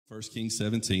1 Kings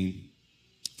 17.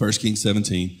 1 Kings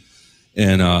 17.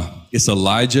 And it's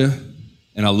Elijah.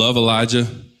 And I love Elijah.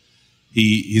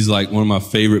 He's like one of my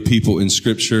favorite people in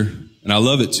Scripture. And I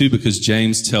love it too because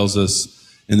James tells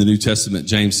us in the New Testament,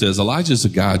 James says, Elijah's a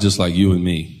guy just like you and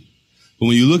me. But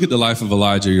when you look at the life of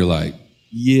Elijah, you're like,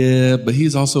 yeah, but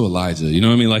he's also Elijah. You know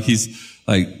what I mean? Like he's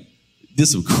like, did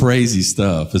some crazy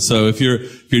stuff. And so if you're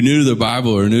new to the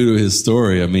Bible or new to his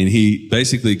story, I mean,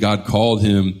 God called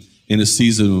him in a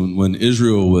season when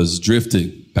Israel was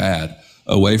drifting bad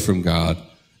away from God.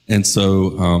 And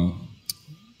so,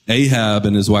 King Ahab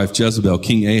and his wife Jezebel,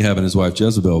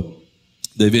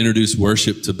 they've introduced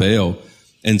worship to Baal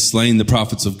and slain the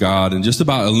prophets of God and just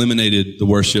about eliminated the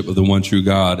worship of the one true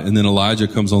God. And then Elijah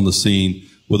comes on the scene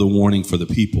with a warning for the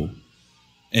people.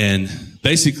 And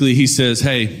basically he says,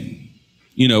 hey,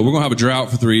 we're going to have a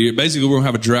drought for 3 years. Basically, we're going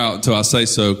to have a drought until I say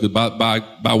so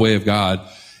by way of God.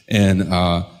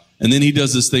 And then he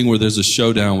does this thing where there's a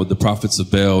showdown with the prophets of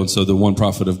Baal. And so the one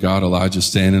prophet of God, Elijah,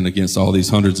 standing against all these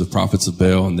hundreds of prophets of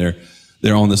Baal. And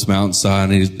they're on this mountainside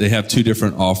and they have two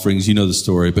different offerings. You know the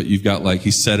story, but you've got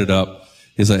he set it up.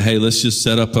 He's like, hey, let's just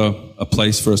set up a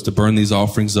place for us to burn these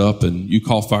offerings up. And you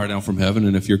call fire down from heaven.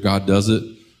 And if your God does it,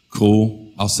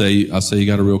 cool. I'll say you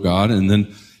got a real God. And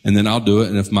then I'll do it.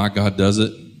 And if my God does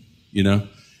it,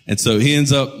 And so he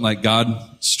ends up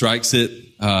God strikes it,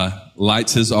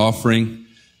 lights his offering.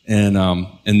 And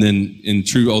then in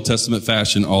true Old Testament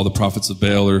fashion, all the prophets of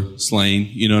Baal are slain.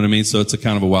 You know what I mean? So it's a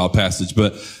kind of a wild passage.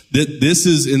 But this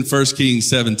is in 1 Kings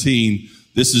 17.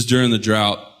 This is during the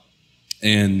drought.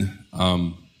 And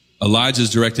Elijah is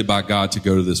directed by God to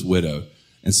go to this widow.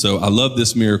 And so I love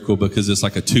this miracle because it's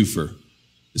like a twofer.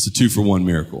 It's a 2-for-1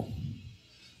 miracle.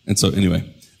 And so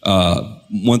anyway,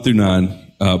 1 through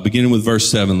 9, beginning with verse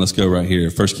 7, let's go right here,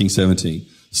 1 Kings 17.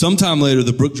 Sometime later,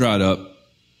 the brook dried up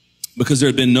because there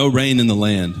had been no rain in the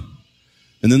land.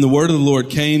 And then the word of the Lord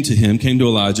came to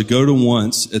Elijah, go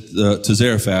to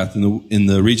Zarephath in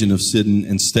the region of Sidon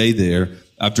and stay there.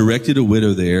 I've directed a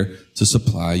widow there to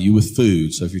supply you with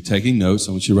food. So if you're taking notes,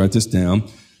 I want you to write this down.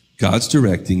 God's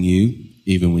directing you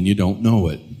even when you don't know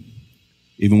it.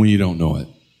 Even when you don't know it.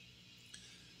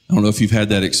 I don't know if you've had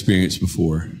that experience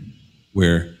before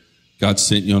where God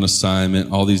sent you on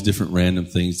assignment, all these different random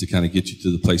things to kind of get you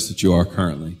to the place that you are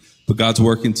currently. But God's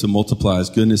working to multiply his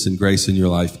goodness and grace in your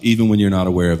life, even when you're not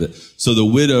aware of it. So the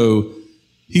widow,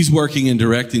 he's working and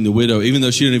directing the widow, even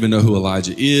though she didn't even know who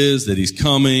Elijah is, that he's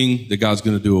coming, that God's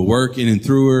going to do a work in and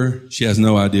through her. She has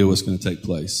no idea what's going to take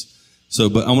place.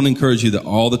 But I want to encourage you that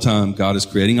all the time God is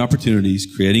creating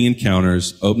opportunities, creating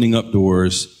encounters, opening up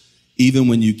doors, even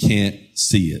when you can't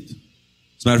see it.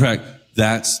 As a matter of fact,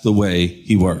 that's the way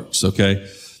he works, okay?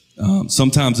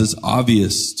 Sometimes it's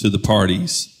obvious to the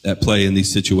parties that play in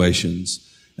these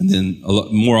situations. And then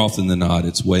more often than not,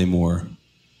 it's way more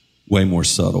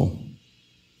subtle.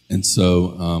 And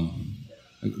so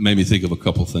it made me think of a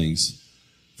couple things.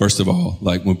 First of all,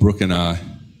 when Brooke and I,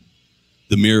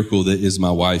 the miracle that is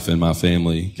my wife and my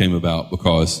family came about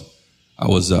because I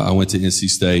went to NC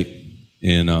State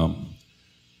and I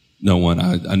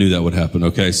knew that would happen,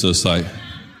 okay? So it's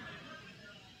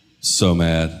so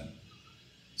mad.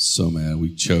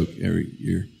 We choke every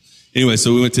year. Anyway,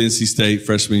 so we went to NC State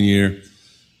freshman year,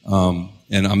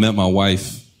 and I met my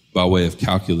wife by way of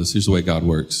calculus. Here's the way God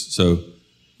works. So,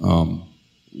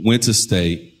 went to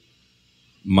state.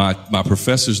 My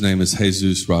professor's name is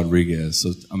Jesus Rodriguez.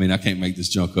 So, I can't make this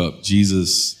junk up.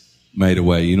 Jesus made a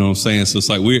way. You know what I'm saying? So it's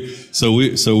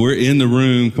we're in the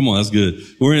room. Come on, that's good.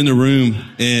 We're in the room,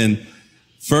 and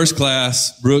first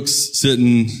class, Brooke's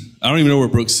sitting. I don't even know where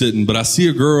Brooke's sitting, but I see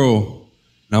a girl.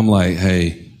 And I'm like,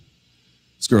 hey,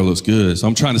 this girl looks good. So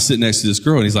I'm trying to sit next to this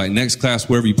girl. And he's like, next class,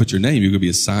 wherever you put your name, you're going to be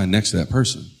assigned next to that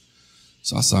person.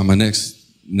 So I saw my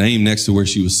next name next to where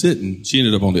she was sitting. She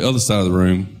ended up on the other side of the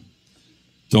room.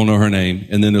 Don't know her name.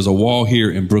 And then there's a wall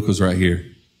here and Brooke was right here.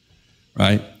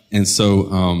 Right? And so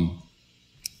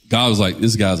God was like,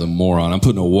 this guy's a moron. I'm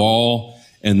putting a wall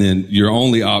and then your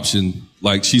only option,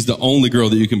 she's the only girl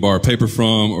that you can borrow paper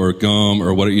from or gum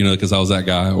or whatever, because I was that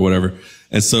guy or whatever.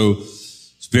 And so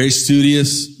very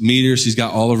studious, meter. She's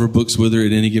got all of her books with her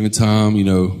at any given time,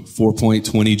 4.20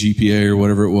 GPA or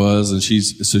whatever it was. And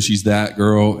she's that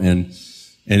girl. And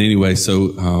anyway,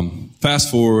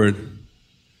 fast forward,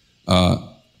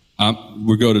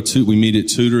 we meet at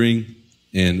tutoring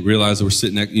and realize that we're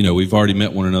sitting next, we've already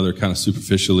met one another kind of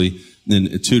superficially. And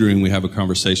then at tutoring, we have a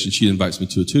conversation. She invites me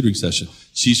to a tutoring session.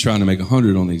 She's trying to make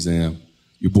 100 on the exam.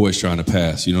 Your boy's trying to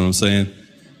pass. You know what I'm saying?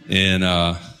 And,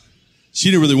 she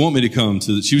didn't really want me to come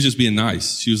she was just being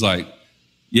nice. She was like,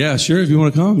 yeah, sure. If you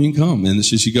want to come, you can come. And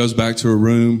she goes back to her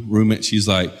roommate. She's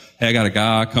like, hey, I got a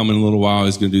guy coming in a little while.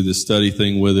 He's going to do this study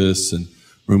thing with us. And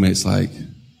roommate's like,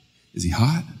 is he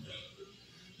hot?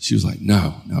 She was like,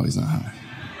 no, he's not hot.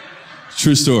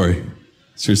 True story.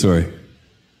 True story.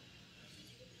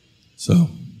 So,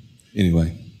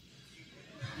 anyway.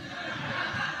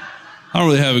 I don't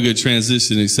really have a good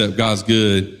transition except God's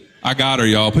good. I got her,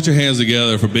 y'all. Put your hands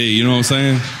together for B. You know what I'm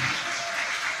saying?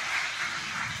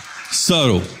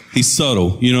 Subtle. He's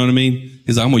subtle. You know what I mean?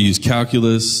 He's like, I'm going to use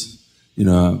calculus. You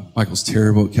know, Michael's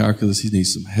terrible at calculus. He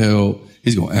needs some help.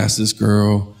 He's going to ask this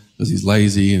girl because he's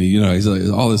lazy, and he's like,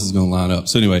 all this is going to line up.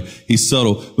 So anyway, he's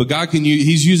subtle. But God can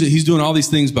use, he's doing all these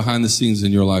things behind the scenes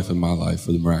in your life and my life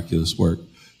for the miraculous work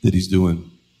that he's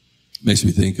doing. Makes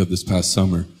me think of this past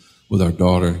summer with our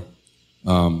daughter,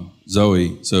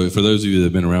 Zoe. So for those of you that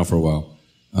have been around for a while,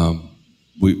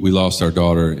 we lost our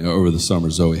daughter over the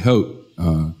summer, Zoe Hope.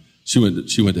 She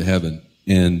went to heaven.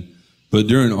 But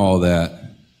during all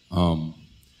that,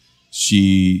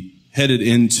 she headed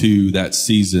into that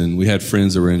season. We had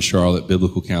friends that were in Charlotte,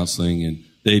 biblical counseling, and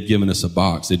they had given us a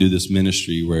box. They do this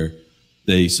ministry where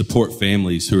they support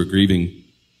families who are grieving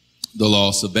the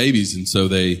loss of babies. And so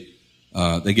they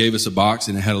gave us a box,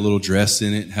 and it had a little dress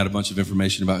in it, had a bunch of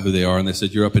information about who they are. And they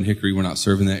said, you're up in Hickory. We're not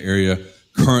serving that area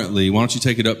currently. Why don't you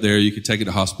take it up there? You could take it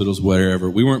to hospitals, wherever.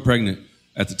 We weren't pregnant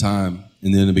at the time.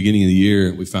 And then in the beginning of the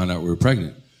year, we found out we were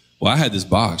pregnant. Well, I had this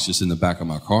box just in the back of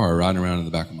my car, riding around in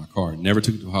the back of my car. Never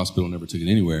took it to a hospital, never took it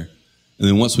anywhere. And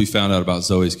then once we found out about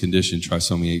Zoe's condition,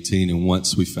 trisomy 18, and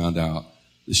once we found out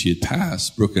that she had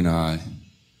passed, Brooke and I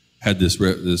had this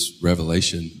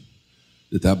revelation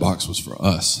that box was for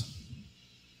us.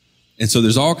 And so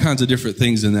there's all kinds of different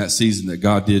things in that season that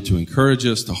God did to encourage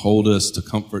us, to hold us, to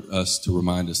comfort us, to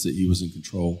remind us that he was in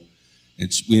control.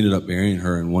 And we ended up burying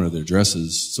her in one of their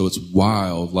dresses. So it's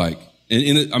wild. We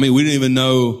didn't even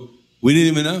know.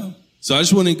 So I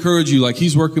just want to encourage you,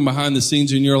 he's working behind the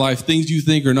scenes in your life. Things you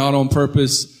think are not on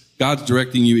purpose, God's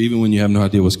directing you even when you have no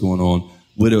idea what's going on.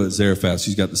 Widow at Zarephath,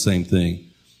 she's got the same thing.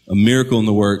 A miracle in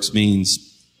the works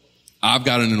means I've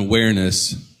got an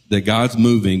awareness that God's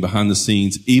moving behind the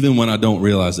scenes even when I don't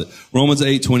realize it. Romans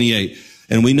 8:28.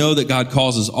 And we know that God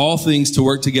causes all things to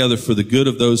work together for the good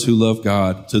of those who love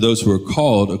God, to those who are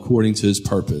called according to his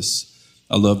purpose.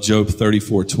 I love Job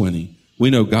 34:20. We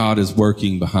know God is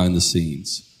working behind the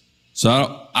scenes. So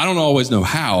I don't always know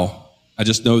how. I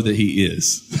just know that he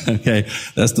is. Okay.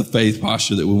 That's the faith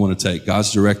posture that we want to take.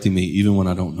 God's directing me even when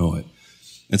I don't know it.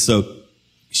 And so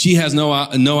she has no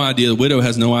idea. The widow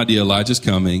has no idea Elijah's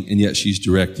coming, and yet she's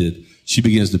directed. She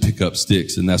begins to pick up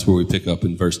sticks, and that's where we pick up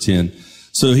in verse 10.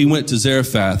 So he went to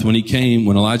Zarephath. When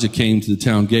Elijah came to the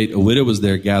town gate, a widow was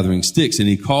there gathering sticks, and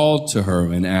he called to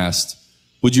her and asked,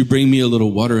 would you bring me a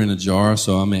little water in a jar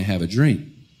so I may have a drink?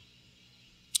 And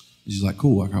she's like,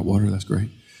 cool, I got water. That's great.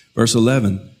 Verse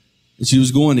 11. And she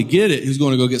was going to get it. He was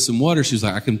going to go get some water. She was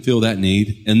like, I can feel that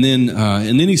need. And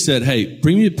then he said, hey,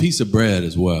 bring me a piece of bread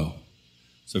as well.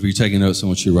 So if you're taking notes, I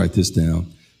want you to write this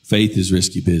down. Faith is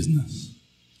risky business.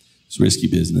 It's risky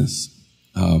business.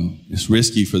 It's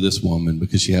risky for this woman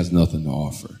because she has nothing to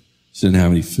offer. She didn't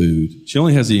have any food. She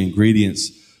only has the ingredients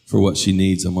for what she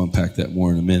needs. I'm going to unpack that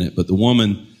more in a minute. But the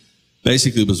woman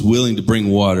basically was willing to bring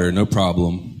water, no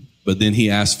problem. But then he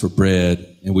asked for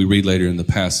bread, and we read later in the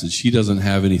passage, she doesn't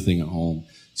have anything at home.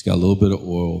 She's got a little bit of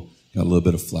oil, got a little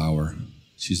bit of flour.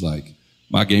 She's like,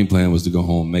 my game plan was to go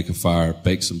home, make a fire,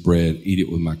 bake some bread, eat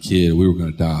it with my kid. We were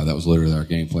going to die. That was literally our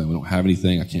game plan. We don't have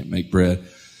anything. I can't make bread.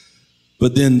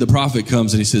 But then the prophet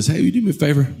comes and he says, hey, will you do me a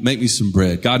favor? Make me some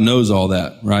bread. God knows all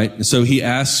that, right? And so he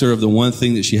asks her of the one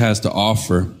thing that she has to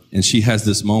offer, and she has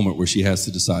this moment where she has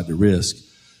to decide to risk.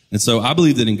 And so I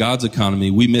believe that in God's economy,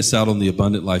 we miss out on the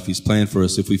abundant life he's planned for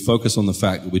us if we focus on the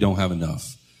fact that we don't have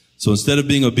enough. So instead of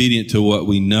being obedient to what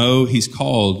we know he's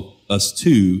called us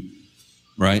to,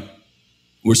 right,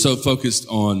 we're so focused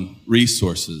on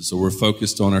resources, or we're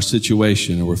focused on our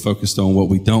situation, or we're focused on what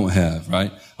we don't have,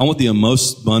 right? I want the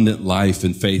most abundant life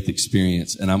and faith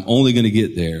experience, and I'm only going to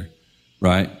get there,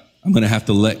 right? I'm going to have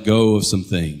to let go of some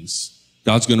things.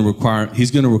 He's going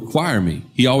to require me.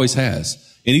 He always has.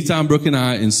 Anytime Brooke and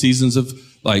I, in seasons of,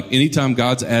 anytime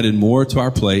God's added more to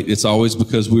our plate, it's always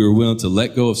because we were willing to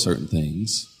let go of certain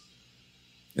things.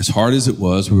 As hard as it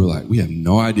was, we were like, we have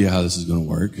no idea how this is going to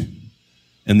work.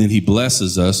 And then he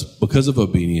blesses us because of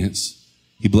obedience.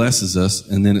 He blesses us,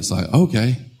 and then it's like,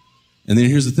 okay. And then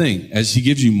here's the thing. As he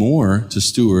gives you more to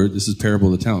steward, this is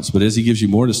parable of the talents, but as he gives you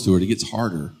more to steward, it gets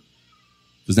harder.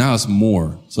 Because now it's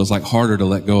more. So it's harder to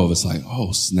let go of. It's like,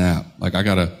 oh, snap. I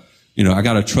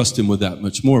gotta trust him with that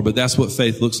much more. But that's what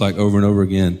faith looks like over and over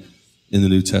again in the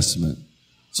New Testament.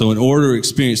 So in order to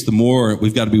experience the more,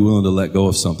 we've got to be willing to let go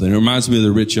of something. It reminds me of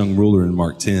the rich young ruler in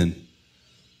Mark 10.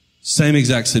 Same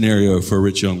exact scenario for a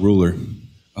rich young ruler,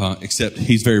 except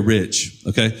he's very rich.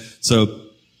 Okay. So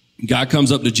God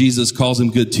comes up to Jesus, calls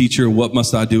him good teacher. What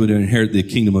must I do to inherit the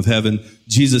kingdom of heaven?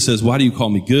 Jesus says, why do you call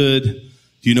me good?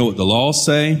 Do you know what the laws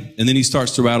say? And then he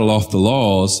starts to rattle off the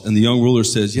laws. And the young ruler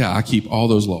says, yeah, I keep all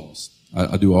those laws.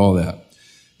 I do all that.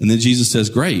 And then Jesus says,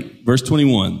 great. Verse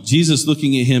 21, Jesus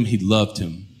looking at him, he loved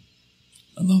him.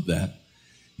 I love that.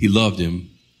 He loved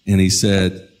him. And he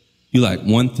said, you lack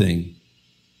one thing.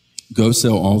 Go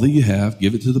sell all that you have,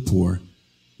 give it to the poor,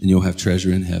 and you'll have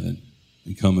treasure in heaven.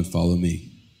 And come and follow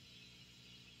me.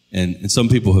 And some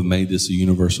people have made this a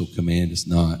universal command. It's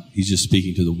not. He's just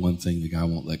speaking to the one thing the guy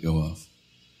won't let go of.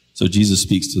 So Jesus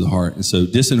speaks to the heart. And so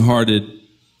disheartened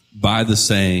by the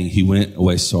saying, he went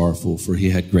away sorrowful, for he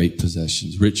had great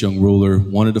possessions. Rich young ruler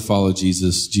wanted to follow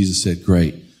Jesus. Jesus said,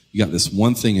 great. You got this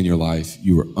one thing in your life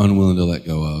you were unwilling to let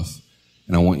go of,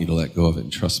 and I want you to let go of it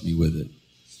and trust me with it.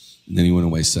 And then he went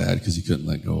away sad because he couldn't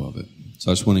let go of it.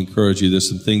 So I just want to encourage you. There's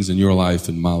some things in your life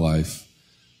and my life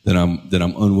that I'm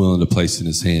unwilling to place in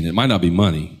his hand. It might not be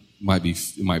money. It might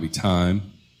be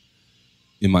time.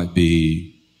 It might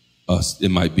be us. It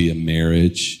might be a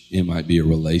marriage. It might be a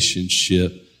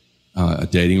relationship, a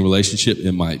dating relationship.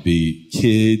 It might be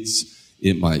kids.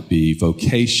 It might be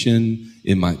vocation.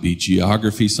 It might be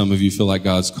geography. Some of you feel like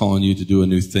God's calling you to do a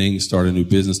new thing, start a new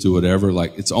business, do whatever.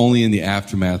 Like it's only in the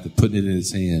aftermath of putting it in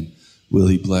his hand will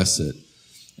he bless it.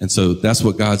 And so that's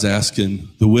what God's asking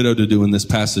the widow to do in this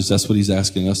passage. That's what he's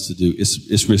asking us to do.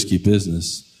 It's risky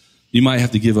business. You might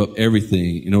have to give up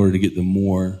everything in order to get the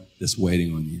more that's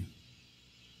waiting on you.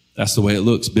 That's the way it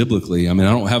looks biblically. I mean,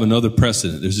 I don't have another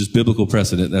precedent. There's just biblical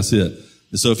precedent. That's it.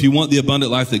 And so if you want the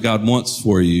abundant life that God wants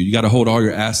for you, you got to hold all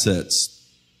your assets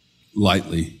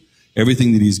lightly.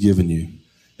 Everything that he's given you.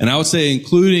 And I would say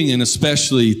including and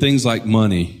especially things like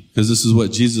money. Because this is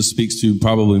what Jesus speaks to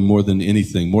probably more than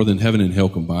anything, more than heaven and hell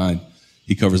combined.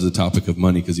 He covers the topic of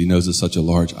money because he knows it's such a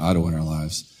large idol in our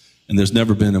lives. And there's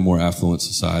never been a more affluent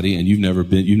society, and you've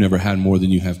never had more than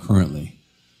you have currently.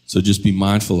 So just be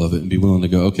mindful of it and be willing to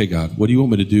go, okay, God, what do you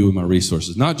want me to do with my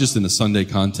resources? Not just in a Sunday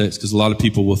context, because a lot of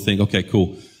people will think, okay,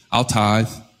 cool, I'll tithe,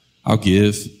 I'll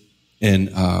give, and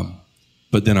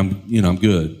but then I'm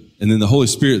good. And then the Holy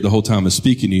Spirit the whole time is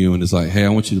speaking to you and is like, hey, I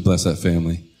want you to bless that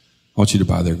family. I want you to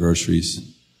buy their groceries.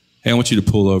 Hey, I want you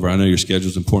to pull over. I know your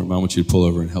schedule's important, but I want you to pull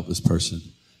over and help this person.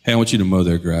 Hey, I want you to mow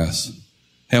their grass.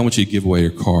 Hey, I want you to give away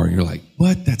your car. And you're like,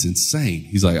 what? That's insane.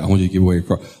 He's like, I want you to give away your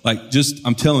car. Like,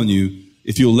 I'm telling you,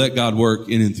 if you'll let God work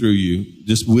in and through you,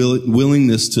 just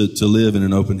willingness to live in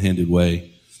an open-handed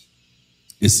way.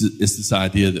 It's this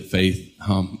idea that faith,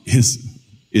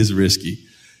 is risky.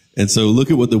 And so look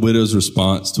at what the widow's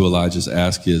response to Elijah's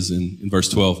ask is in verse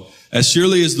 12. As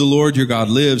surely as the Lord your God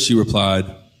lives, she replied,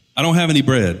 I don't have any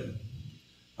bread.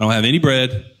 I don't have any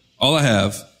bread. All I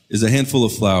have is a handful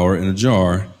of flour in a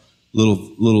jar,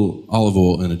 little olive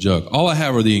oil in a jug. All I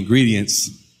have are the ingredients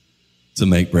to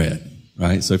make bread,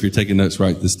 right? So if you're taking notes,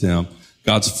 write this down.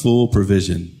 God's full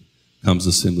provision comes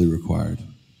assembly required.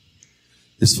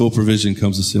 His full provision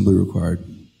comes assembly required.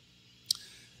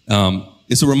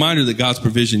 It's a reminder that God's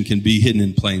provision can be hidden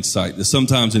in plain sight. That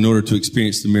sometimes in order to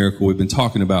experience the miracle we've been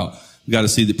talking about, we got to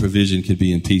see that provision can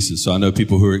be in pieces. So I know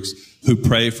people who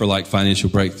pray for like financial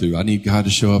breakthrough. I need God to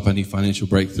show up. I need financial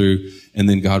breakthrough. And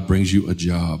then God brings you a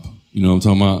job. You know what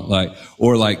I'm talking about? Like,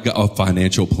 or like a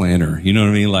financial planner. You know what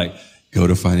I mean? Like, go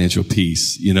to financial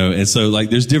peace, you know? And so like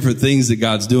there's different things that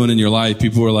God's doing in your life.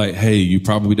 People are like, hey, you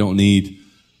probably don't need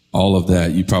all of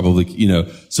that. You probably,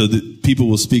 so that people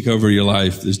will speak over your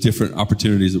life. There's different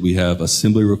opportunities that we have.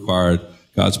 Assembly required.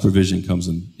 God's provision comes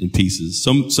in pieces.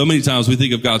 So many times we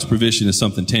think of God's provision as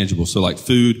something tangible. So like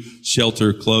food,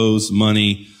 shelter, clothes,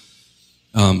 money.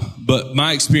 But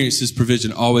my experience, His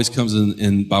provision always comes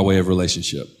in by way of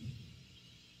relationship.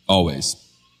 Always.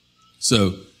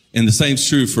 So, and the same's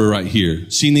true for right here.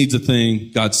 She needs a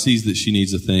thing. God sees that she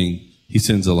needs a thing. He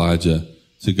sends Elijah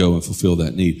to go and fulfill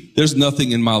that need. There's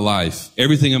nothing in my life,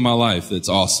 everything in my life that's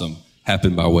awesome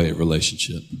happened by way of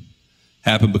relationship.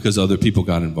 Happened because other people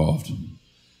got involved.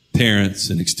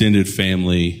 Parents and extended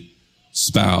family,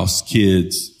 spouse,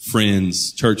 kids,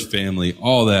 friends, church family,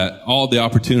 all that, all the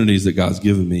opportunities that God's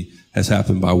given me has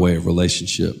happened by way of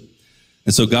relationship.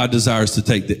 And so God desires to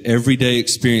take the everyday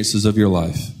experiences of your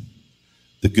life,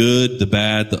 the good, the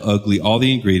bad, the ugly, all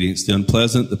the ingredients, the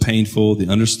unpleasant, the painful, the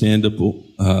understandable,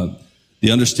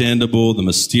 the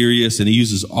mysterious, and He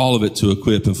uses all of it to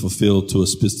equip and fulfill to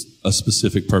a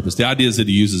specific purpose. The idea is that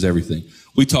He uses everything.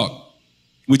 We talk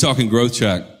in Growth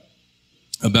Track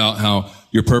about how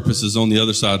Your purpose is on the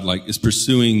other side, like it's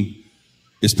pursuing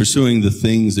the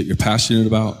things that you're passionate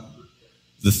about,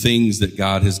 the things that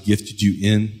God has gifted you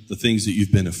in, the things that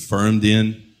you've been affirmed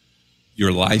in,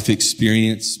 your life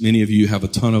experience. Many of you have a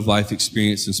ton of life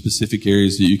experience in specific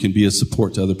areas that you can be a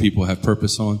support to other people, have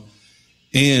purpose on.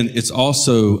 And it's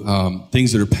also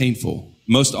things that are painful.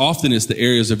 Most often it's the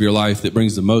areas of your life that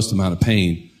brings the most amount of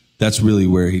pain. That's really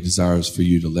where he desires for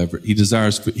you to leverage.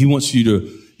 He wants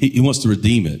to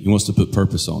redeem it. He wants to put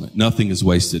purpose on it. Nothing is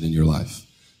wasted in your life.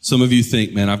 Some of you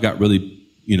think, man, I've got really,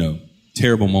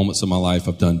 terrible moments in my life.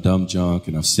 I've done dumb junk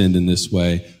and I've sinned in this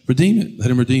way. Redeem it. Let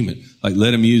him redeem it. Like,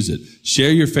 let him use it.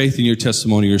 Share your faith and your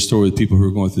testimony, your story with people who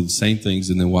are going through the same things,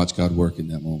 and then watch God work in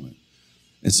that moment.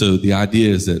 And so the idea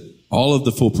is that all of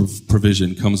the full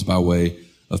provision comes by way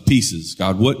of pieces.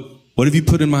 God, what have you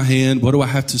put in my hand? What do I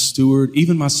have to steward?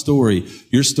 Even my story.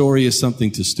 Your story is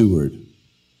something to steward.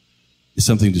 It's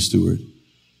something to steward.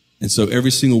 And so every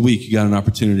single week you got an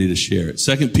opportunity to share it.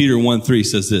 2 Peter 1:3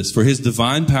 says this, "For his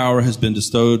divine power has been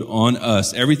bestowed on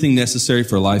us everything necessary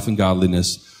for life and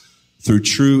godliness through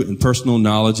true and personal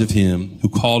knowledge of him who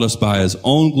called us by his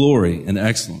own glory and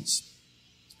excellence."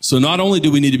 So not only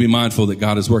do we need to be mindful that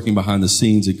God is working behind the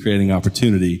scenes and creating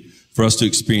opportunity for us to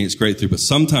experience breakthrough, but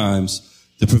sometimes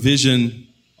the provision,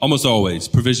 almost always,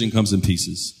 provision comes in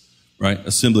pieces, right?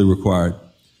 Assembly required.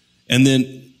 And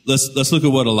then let's look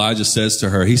at what Elijah says to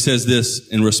her. He says this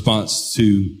in response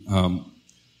to,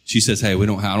 she says, "Hey, I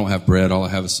don't have bread. All I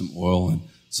have is some oil and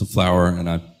some flour, and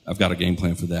I've got a game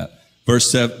plan for that."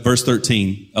 Verse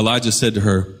 13, Elijah said to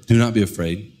her, "Do not be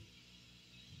afraid.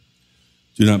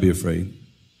 Do not be afraid.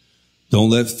 Don't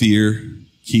let fear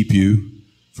keep you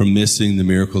from missing the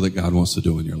miracle that God wants to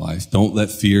do in your life. Don't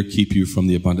let fear keep you from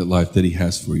the abundant life that he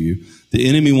has for you." The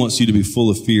enemy wants you to be full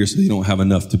of fear so you don't have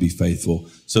enough to be faithful.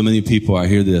 So many people, I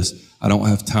hear this, "I don't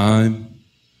have time.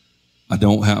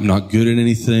 I'm not good at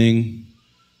anything.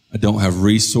 I don't have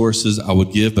resources. I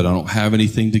would give, but I don't have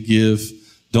anything to give."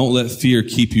 Don't let fear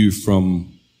keep you from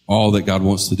all that God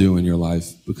wants to do in your life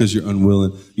because you're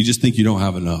unwilling. You just think you don't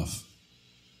have enough.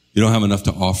 You don't have enough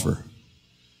to offer.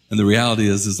 And the reality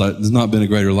is like, there's not been a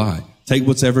greater lie. Take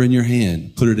what's ever in your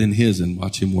hand, put it in his, and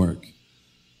watch him work.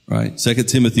 Right? 2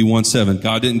 Timothy 1:7,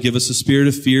 God didn't give us a spirit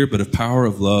of fear, but of power,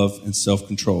 of love, and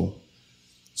self-control.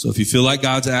 So if you feel like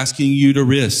God's asking you to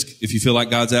risk, if you feel like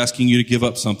God's asking you to give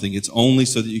up something, it's only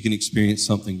so that you can experience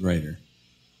something greater.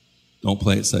 Don't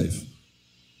play it safe.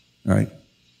 All right?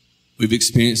 We've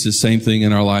experienced the same thing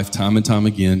in our life time and time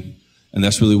again, and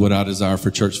that's really what I desire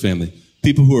for church family.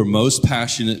 People who are most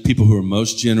passionate, people who are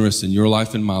most generous in your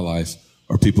life and my life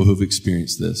are people who've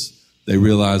experienced this. They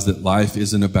realize that life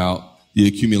isn't about the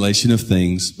accumulation of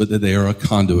things, but that they are a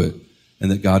conduit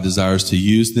and that God desires to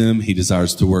use them. He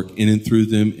desires to work in and through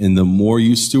them. And the more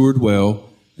you steward well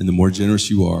and the more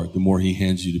generous you are, the more he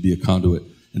hands you to be a conduit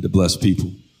and to bless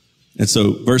people. And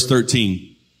so verse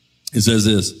 13, it says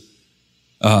this,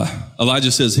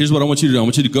 Elijah says, "Here's what I want you to do. I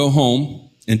want you to go home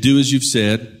and do as you've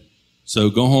said." So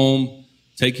go home,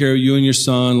 take care of you and your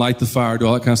son, light the fire, do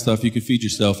all that kind of stuff. You can feed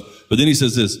yourself. But then he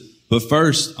says this, "But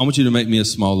first, I want you to make me a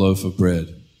small loaf of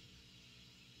bread.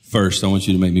 First, I want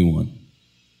you to make me one.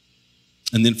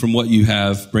 And then from what you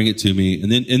have, bring it to me. And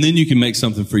then you can make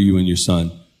something for you and your son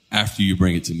after you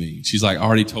bring it to me." She's like, "I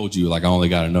already told you, like I only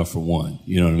got enough for one."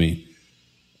 You know what I mean?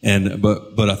 And,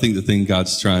 but I think the thing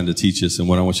God's trying to teach us, and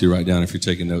what I want you to write down if you're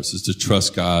taking notes, is to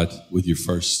trust God with your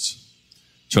first.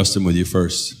 Trust him with your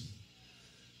first.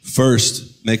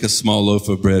 First, make a small loaf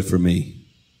of bread for me.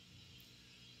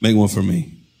 Make one for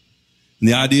me. And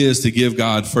the idea is to give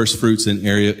God first fruits in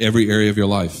every area of your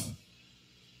life,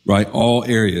 right? All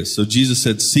areas. So Jesus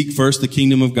said, seek first the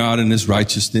kingdom of God and his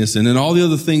righteousness. And then all the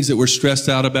other things that we're stressed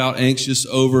out about, anxious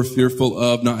over, fearful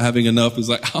of, not having enough, is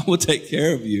like, I will take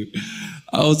care of you.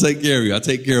 I will take care of you. I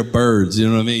take care of birds. You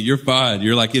know what I mean? You're fine.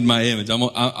 You're like in my image.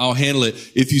 I'll handle it.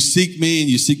 If you seek me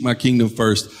and you seek my kingdom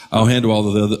first, I'll handle all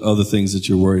of the other things that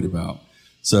you're worried about.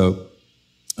 So,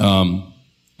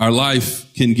 our life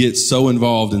can get so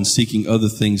involved in seeking other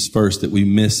things first that we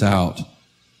miss out.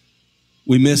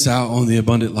 We miss out on the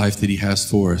abundant life that he has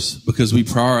for us because we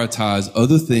prioritize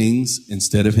other things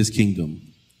instead of his kingdom.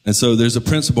 And so there's a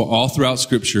principle all throughout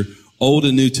Scripture, Old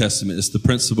and New Testament. It's the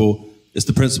principle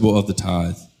of the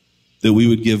tithe, that we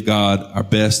would give God our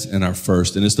best and our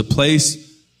first. And it's the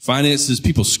place, finances,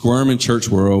 people squirm in church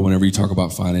world whenever you talk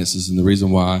about finances. And the reason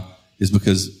why is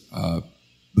because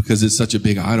it's such a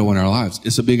big idol in our lives.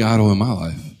 It's a big idol in my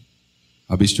life.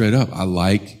 I'll be straight up. I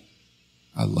like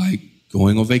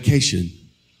going on vacation.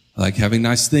 I like having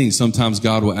nice things. Sometimes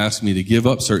God will ask me to give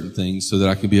up certain things so that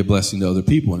I can be a blessing to other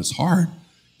people. And it's hard.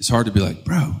 it's hard to be like,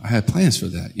 bro, I had plans for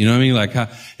that. You know what I mean? Like,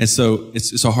 and so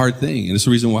it's a hard thing. And it's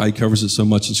the reason why he covers it so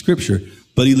much in scripture.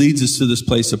 But he leads us to this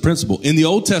place of principle. In the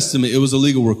Old Testament, it was a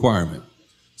legal requirement.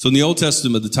 So in the Old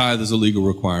Testament, the tithe is a legal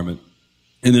requirement.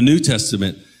 In the New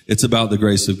Testament, it's about the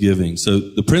grace of giving. So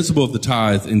the principle of the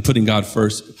tithe and putting God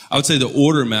first, I would say the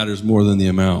order matters more than the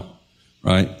amount,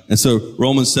 right? And so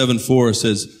Romans 7:4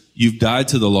 says, you've died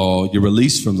to the law, you're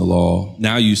released from the law,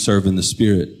 now you serve in the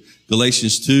Spirit.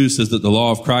 Galatians 2 says that the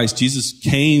law of Christ, Jesus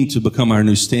came to become our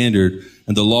new standard,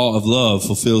 and the law of love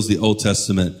fulfills the Old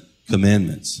Testament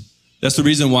commandments. That's the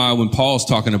reason why when Paul's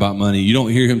talking about money, you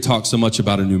don't hear him talk so much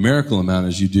about a numerical amount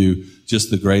as you do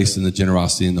just the grace and the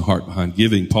generosity and the heart behind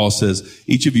giving. Paul says,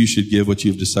 each of you should give what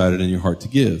you've decided in your heart to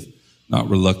give, not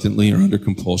reluctantly or under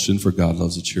compulsion, for God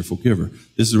loves a cheerful giver.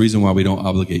 This is the reason why we don't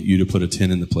obligate you to put a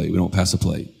 10 in the plate. We don't pass a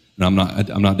plate. And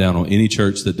I'm not down on any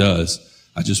church that does.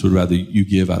 I just would rather you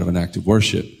give out of an act of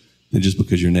worship than just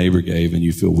because your neighbor gave and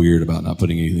you feel weird about not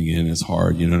putting anything in. It's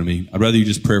hard. You know what I mean? I'd rather you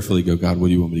just prayerfully go, God, what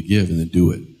do you want me to give? And then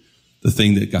do it. The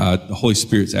thing that God, the Holy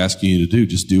Spirit's asking you to do,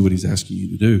 just do what he's asking you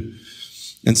to do.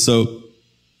 And so,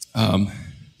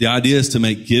 the idea is to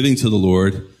make giving to the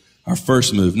Lord our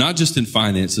first move, not just in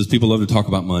finances. People love to talk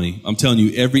about money. I'm telling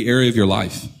you, every area of your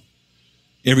life,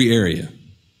 every area.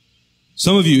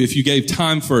 Some of you, if you gave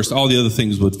time first, all the other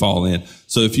things would fall in.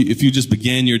 So if you just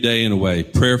began your day in a way,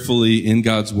 prayerfully in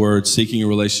God's word, seeking a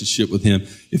relationship with him,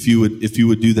 if you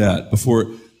would do that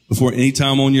before any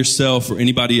time on yourself or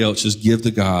anybody else, just give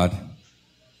to God.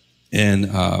 And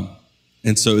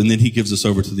then he gives us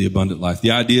over to the abundant life.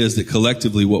 The idea is that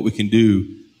collectively what we can do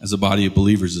as a body of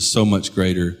believers is so much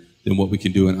greater than what we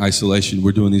can do in isolation.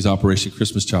 We're doing these Operation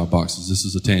Christmas Child boxes. This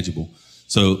is a tangible.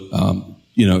 So,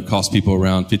 it costs people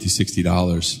around $50,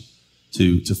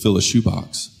 $60 to fill a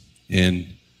shoebox. And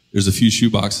there's a few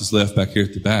shoeboxes left back here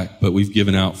at the back, but we've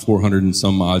given out 400 and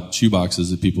some odd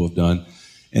shoeboxes that people have done.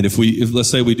 And if let's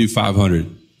say we do 500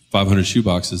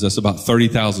 shoeboxes, that's about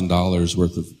 $30,000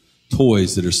 worth of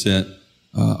toys that are sent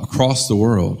across the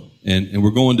world. And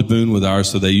we're going to Boone with ours,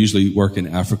 so they usually work in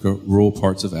Africa, rural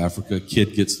parts of Africa.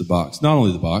 Kid gets the box. Not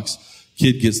only the box,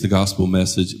 kid gets the gospel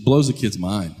message. It blows a kid's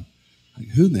mind. Like,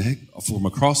 who in the heck? From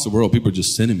across the world, people are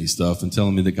just sending me stuff and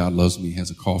telling me that God loves me, he has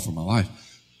a call for my life.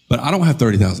 But I don't have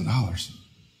 $30,000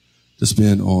 to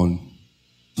spend on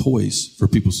toys for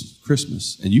people's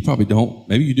Christmas. And you probably don't.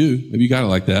 Maybe you do. Maybe you got it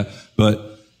like that.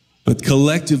 But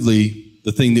collectively,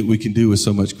 the thing that we can do is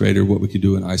so much greater what we can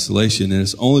do in isolation. And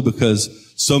it's only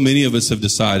because so many of us have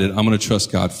decided, I'm going to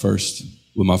trust God first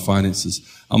with my finances.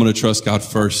 I'm going to trust God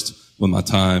first with my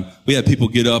time. We had people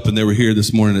get up and they were here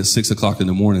this morning at 6:00 in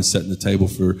the morning setting the table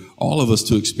for all of us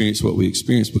to experience what we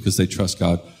experienced because they trust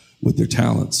God with their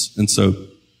talents. And so,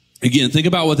 again, think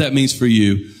about what that means for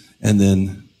you and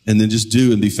then just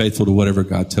do and be faithful to whatever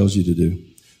God tells you to do.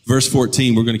 Verse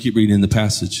 14, we're going to keep reading in the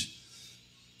passage.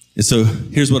 And so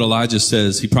here's what Elijah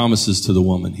says. He promises to the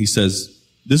woman. He says,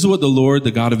 this is what the Lord, the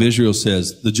God of Israel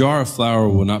says, the jar of flour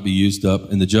will not be used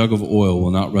up and the jug of oil will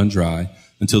not run dry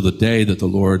until the day that the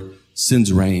Lord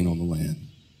sends rain on the land.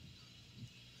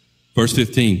 Verse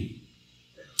 15,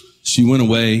 she went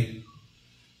away,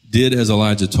 did as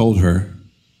Elijah told her,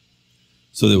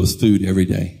 so there was food every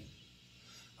day.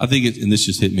 I think and this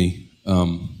just hit me, I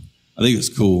think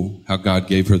it's cool how God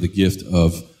gave her the gift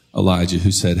of Elijah,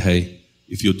 who said, hey,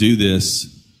 if you'll do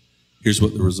this, here's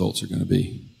what the results are going to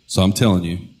be. So I'm telling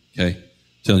you, okay, I'm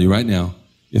telling you right now,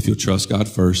 if you'll trust God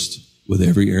first with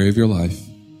every area of your life,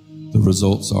 the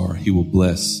results are he will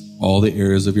bless all the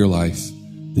areas of your life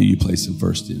that you place him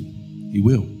first in. He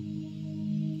will.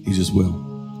 He just will.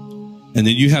 And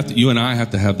then you and I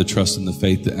have to have the trust and the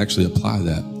faith to actually apply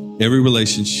that. Every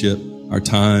relationship, our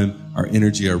time, our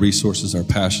energy, our resources, our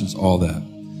passions, all that.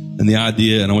 And the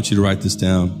idea, and I want you to write this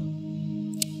down,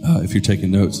 if you're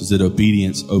taking notes, is that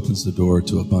obedience opens the door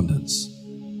to abundance.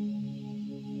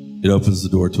 It opens the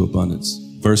door to abundance.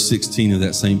 Verse 16 of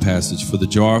that same passage, for the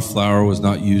jar of flour was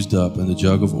not used up and the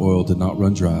jug of oil did not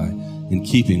run dry, in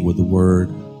keeping with the word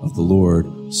of the Lord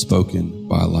spoken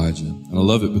by Elijah. And I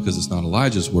love it because it's not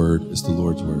Elijah's word, it's the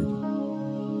Lord's word.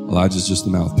 Elijah's just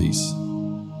the mouthpiece.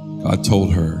 God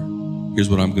told her, here's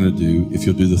what I'm going to do if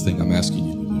you'll do the thing I'm asking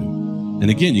you to do.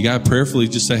 And again, you got to prayerfully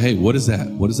just say, hey, what is that?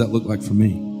 What does that look like for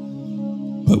me?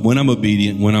 But when I'm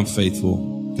obedient, when I'm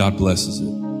faithful, God blesses it.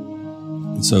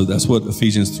 And so that's what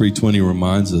Ephesians 3:20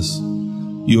 reminds us.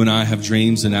 You and I have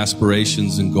dreams and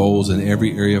aspirations and goals in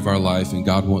every area of our life, and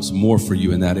God wants more for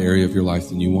you in that area of your life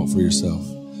than you want for yourself.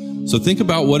 So think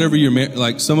about whatever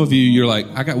like some of you, you're like,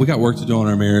 we got work to do on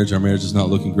our marriage. Our marriage is not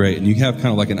looking great. And you have kind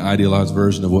of like an idealized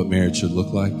version of what marriage should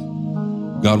look like.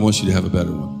 God wants you to have a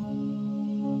better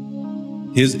one.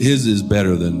 His is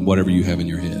better than whatever you have in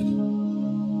your head.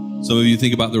 Some of you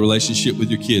think about the relationship with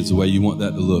your kids, the way you want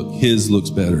that to look. His looks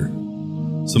better.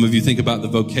 Some of you think about the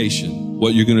vocation,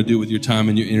 what you're going to do with your time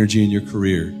and your energy and your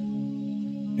career.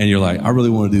 And you're like, I really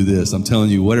want to do this. I'm telling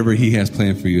you, whatever he has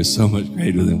planned for you is so much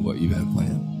greater than what you have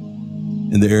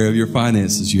planned. In the area of your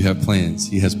finances, you have plans.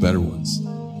 He has better ones.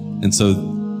 And so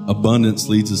obedience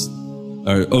leads us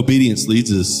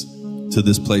to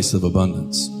this place of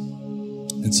abundance.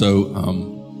 And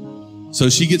so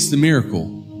she gets the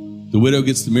miracle. The widow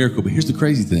gets the miracle. But here's the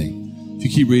crazy thing. If you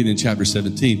keep reading in chapter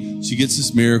 17, she gets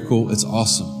this miracle. It's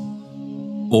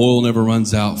awesome. Oil never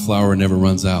runs out. Flour never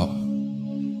runs out.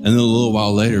 And then a little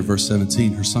while later, verse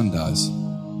 17, her son dies.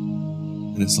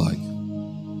 And it's like,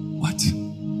 what?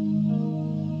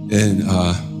 And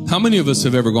how many of us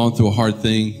have ever gone through a hard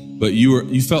thing, but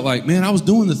you felt like, man, I was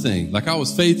doing the thing. Like I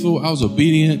was faithful. I was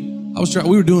obedient.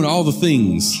 We were doing all the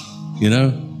things, you know?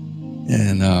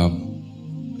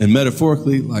 And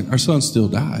metaphorically, like our son still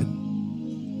died.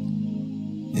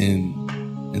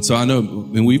 And so I know,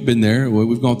 and we've been there,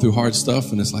 we've gone through hard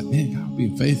stuff, and it's like, man, God,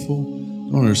 being faithful,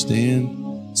 I don't understand.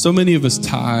 So many of us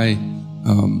tie,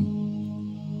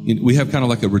 we have kind of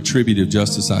like a retributive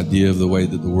justice idea of the way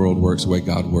that the world works, the way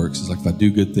God works. It's like, if I do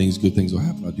good things will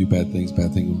happen. If I do bad things will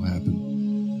happen.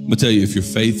 I'm going to tell you, if you're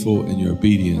faithful and you're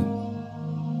obedient,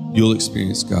 you'll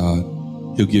experience God.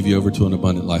 He'll give you over to an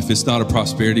abundant life. It's not a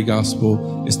prosperity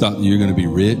gospel. It's not that you're going to be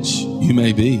rich. You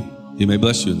may be. He may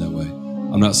bless you in that way.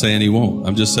 I'm not saying he won't.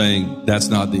 I'm just saying that's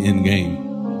not the end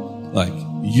game. Like,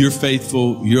 you're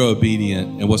faithful, you're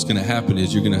obedient, and what's going to happen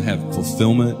is you're going to have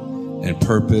fulfillment and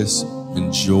purpose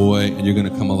and joy, and you're going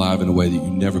to come alive in a way that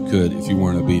you never could if you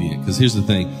weren't obedient. Because here's the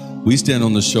thing. We stand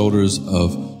on the shoulders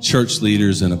of church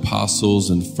leaders and apostles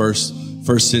and first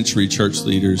century church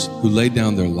leaders who laid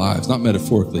down their lives, not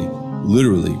metaphorically,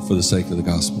 literally, for the sake of the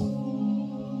gospel.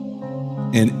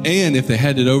 And if they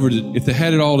had it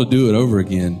all to do it over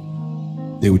again,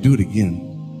 they would do it again.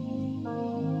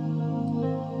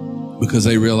 Because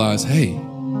they realized, hey,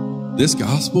 this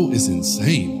gospel is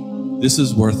insane. This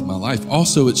is worth my life.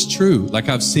 Also, it's true. Like,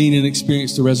 I've seen and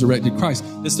experienced the resurrected Christ.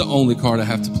 It's the only card I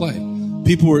have to play.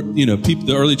 People were,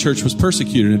 the early church was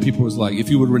persecuted, and people was like, if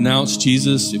you would renounce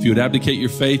Jesus, if you would abdicate your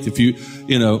faith, if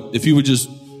you would just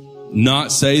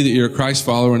not say that you're a Christ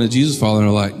follower and a Jesus follower, and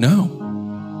they're like, no,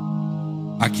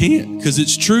 I can't, because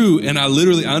it's true. And I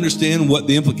understand what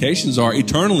the implications are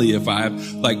eternally.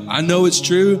 I know it's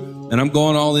true, and I'm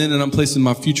going all in, and I'm placing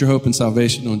my future hope and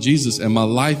salvation on Jesus, and my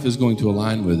life is going to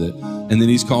align with it. And then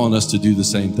he's calling us to do the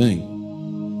same thing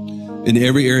in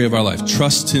every area of our life.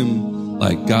 Trust him.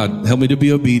 Like, God, help me to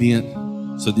be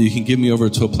obedient so that you can give me over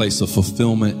to a place of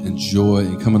fulfillment and joy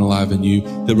and coming alive in you,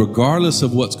 that regardless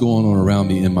of what's going on around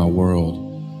me in my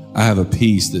world, I have a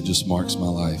peace that just marks my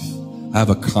life. I have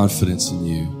a confidence in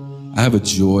you. I have a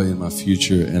joy in my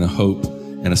future and a hope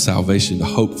and a salvation to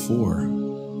hope for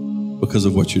because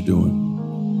of what you're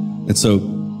doing. And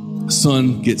so,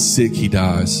 son gets sick, he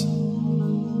dies.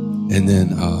 And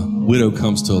then widow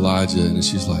comes to Elijah, and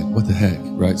she's like, what the heck,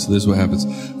 right? So this is what happens.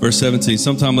 Verse 17,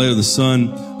 sometime later, the son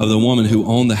of the woman who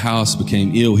owned the house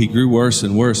became ill. He grew worse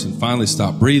and worse and finally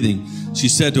stopped breathing. She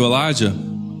said to Elijah,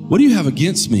 what do you have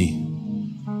against me?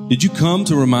 Did you come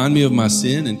to remind me of my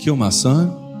sin and kill my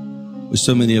son? Which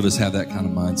so many of us have that kind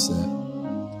of mindset.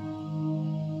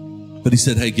 But he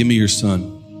said, hey, give me your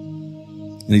son.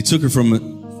 And he took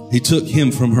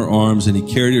him from her arms, and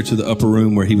he carried her to the upper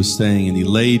room where he was staying, and he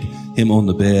laid him on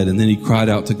the bed. And then he cried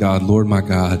out to God, Lord, my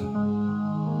God,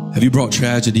 have you brought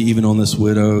tragedy even on this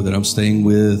widow that I'm staying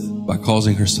with by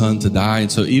causing her son to die?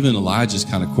 And so even Elijah's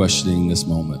kind of questioning this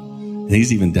moment. And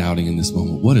he's even doubting in this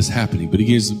moment, what is happening? But he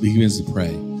begins to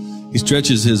pray. He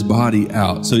stretches his body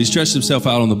out. So he stretched himself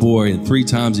out on the boy, and 3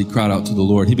 times he cried out to the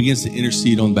Lord. He begins to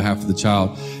intercede on behalf of the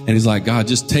child. And he's like, God,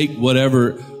 just take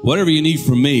whatever you need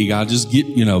from me, God, just get,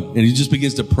 and he just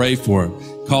begins to pray for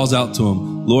him, calls out to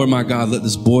him, Lord, my God, let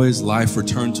this boy's life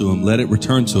return to him. Let it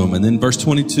return to him. And then verse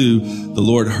 22, the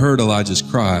Lord heard Elijah's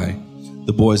cry.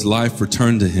 The boy's life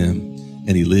returned to him,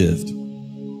 and he lived.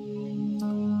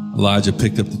 Elijah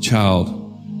picked up the child,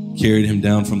 carried him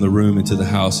down from the room into the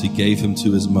house. He gave him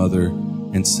to his mother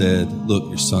and said, look,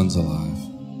 your son's alive.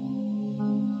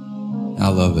 I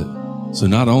love it. So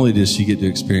not only does she get to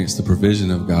experience the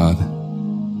provision of God,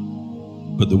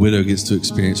 but the widow gets to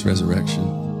experience resurrection.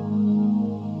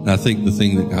 And I think the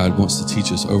thing that God wants to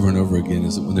teach us over and over again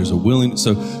is that when there's a willingness.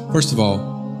 So first of all,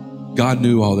 God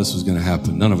knew all this was going to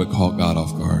happen. None of it caught God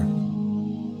off guard.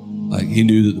 Like, he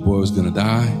knew that the boy was going to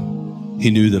die. He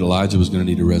knew that Elijah was going to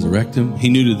need to resurrect him. He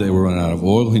knew that they were running out of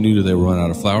oil. He knew that they were running out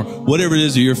of flour. Whatever it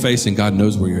is that you're facing, God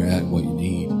knows where you're at and what you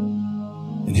need.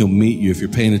 and he'll meet you. If you're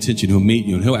paying attention, he'll meet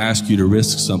you, and he'll ask you to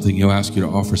risk something. He'll ask you to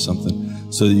offer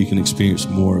something so that you can experience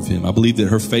more of him. I believe that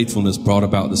her faithfulness brought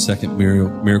about the second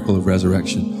miracle of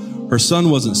resurrection. Her son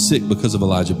wasn't sick because of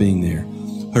Elijah being there.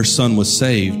 Her son was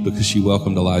saved because she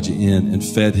welcomed Elijah in and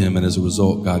fed him, and as a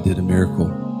result, God did a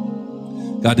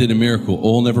miracle. God did a miracle.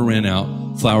 Oil never ran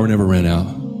out. Flour never ran out.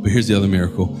 But here's the other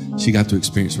miracle. She got to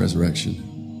experience resurrection.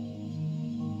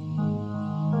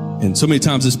 And so many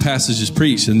times this passage is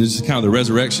preached, and this is kind of the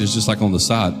resurrection is just like on the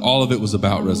side. All of it was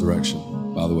about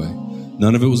resurrection, by the way.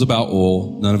 None of it was about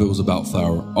oil. None of it was about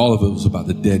flour. All of it was about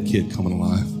the dead kid coming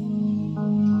alive.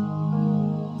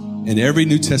 And every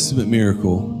New Testament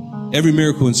miracle, every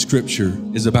miracle in Scripture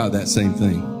is about that same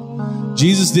thing.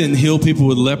 Jesus didn't heal people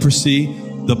with leprosy,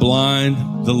 the blind,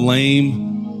 the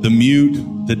lame, the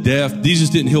mute, the deaf. Jesus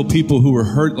didn't heal people who were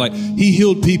hurt. Like, he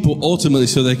healed people ultimately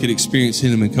so they could experience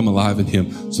him and come alive in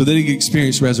him, so that he could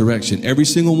experience resurrection. Every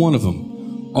single one of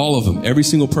them, all of them, every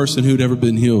single person who'd ever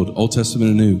been healed, Old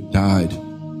Testament and New, died.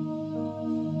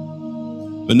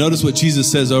 But notice what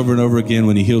Jesus says over and over again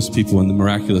when he heals people and the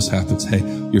miraculous happens. Hey,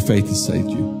 your faith has saved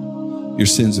you. Your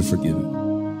sins are forgiven.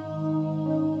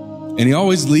 And he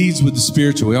always leads with the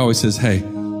spiritual. He always says, hey,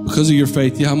 because of your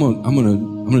faith, yeah, I'm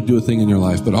gonna do a thing in your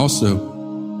life, but also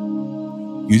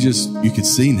you could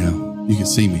see now. You can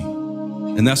see me.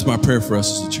 And that's my prayer for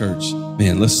us as a church.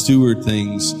 Man, let's steward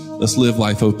things. Let's live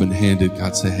life open-handed.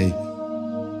 God say, hey,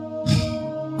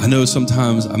 I know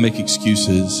sometimes I make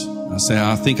excuses. I say,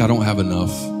 I think I don't have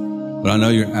enough, but I know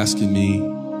you're asking me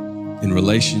in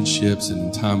relationships and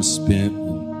in time spent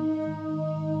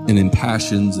and in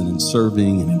passions and in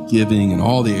serving and in giving and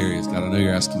all the areas. God, I know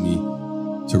you're asking me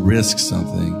to risk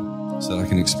something so that I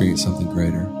can experience something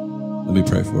greater. Let me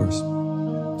pray for us.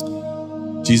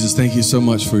 Jesus, thank you so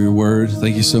much for your word.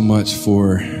 Thank you so much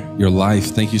for your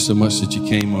life. Thank you so much that you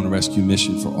came on a rescue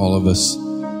mission for all of us.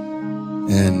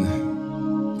 And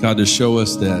God, to show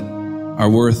us that our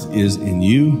worth is in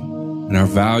you and our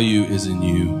value is in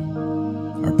you.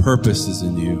 Our purpose is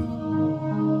in you.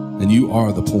 And you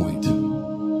are the point.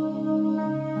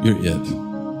 You're it.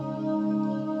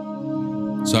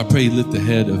 So I pray you lift the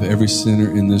head of every sinner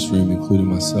in this room, including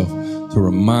myself, to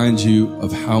remind you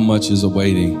of how much is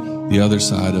awaiting the other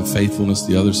side of faithfulness,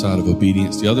 the other side of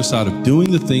obedience, the other side of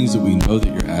doing the things that we know that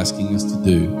you're asking us to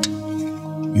do.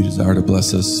 You desire to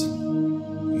bless us.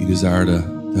 You desire to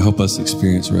help us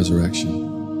experience resurrection.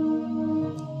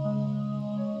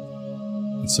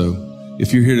 And so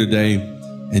if you're here today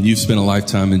and you've spent a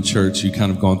lifetime in church, you've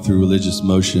kind of gone through religious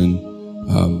motion,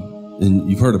 and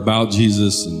you've heard about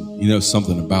Jesus and you know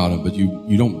something about him, but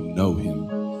you don't know him.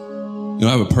 You don't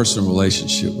have a personal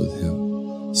relationship with him.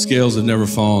 Scales have never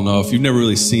fallen off. You've never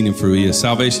really seen him for who he is.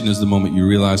 Salvation is the moment you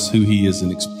realize who he is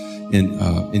in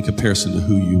comparison to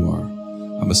who you are.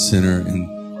 I'm a sinner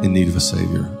in need of a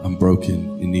Savior. I'm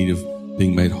broken, in need of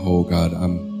being made whole. God,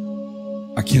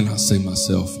 I cannot save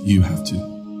myself. You have to.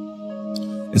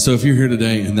 And so if you're here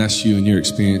today and that's you and you're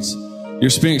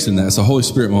experiencing that. It's a Holy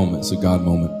Spirit moment. It's a God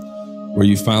moment where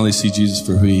you finally see Jesus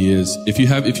for who he is. If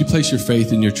you place your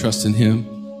faith and your trust in him,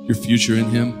 your future in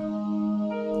him,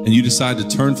 and you decide to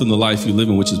turn from the life you live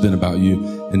in, which has been about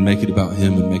you, and make it about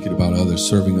him and make it about others,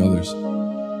 serving others,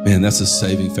 man, that's a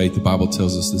saving faith. The Bible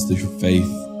tells us this, that your faith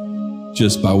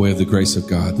just by way of the grace of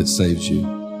God that saves you.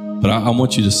 But I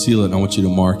want you to seal it and I want you to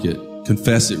mark it.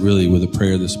 Confess it really with a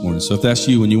prayer this morning. So if that's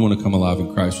you and you want to come alive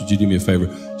in Christ, would you do me a favor?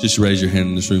 Just raise your hand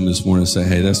in this room this morning and say,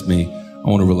 hey, that's me. I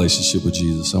want a relationship with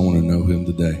Jesus. I want to know him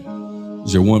today.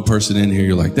 Is there one person in here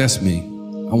you're like, that's me.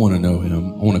 I want to know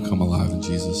him. I want to come alive in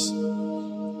Jesus.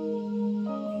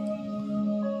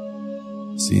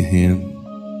 See a hand?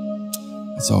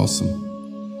 That's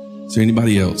awesome. Is there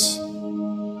anybody else?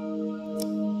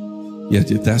 Yeah,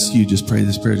 if that's you, just pray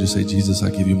this prayer. Just say, Jesus, I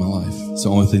give you my life. It's the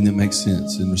only thing that makes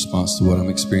sense in response to what I'm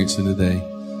experiencing today.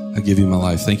 I give you my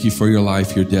life. Thank you for your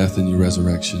life, your death, and your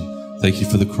resurrection. Thank you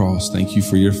for the cross. Thank you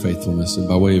for your faithfulness. And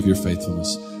by way of your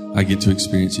faithfulness, I get to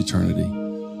experience eternity.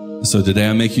 And so today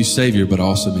I make you Savior, but I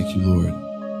also make you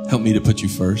Lord. Help me to put you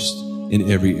first in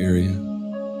every area.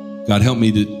 God, help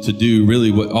me to do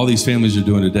really what all these families are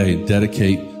doing today and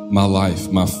dedicate my life,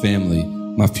 my family,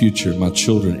 my future, my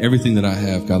children, everything that I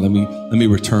have. God, let me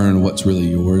return what's really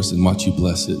yours and watch you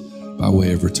bless it by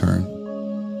way of return.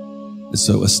 And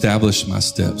so establish my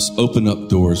steps, open up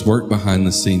doors, work behind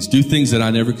the scenes, do things that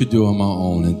I never could do on my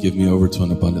own and give me over to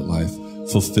an abundant life,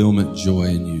 fulfillment, joy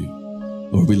in you.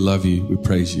 Lord, we love you. We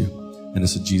praise you. And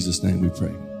it's in Jesus' name we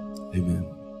pray.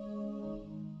 Amen.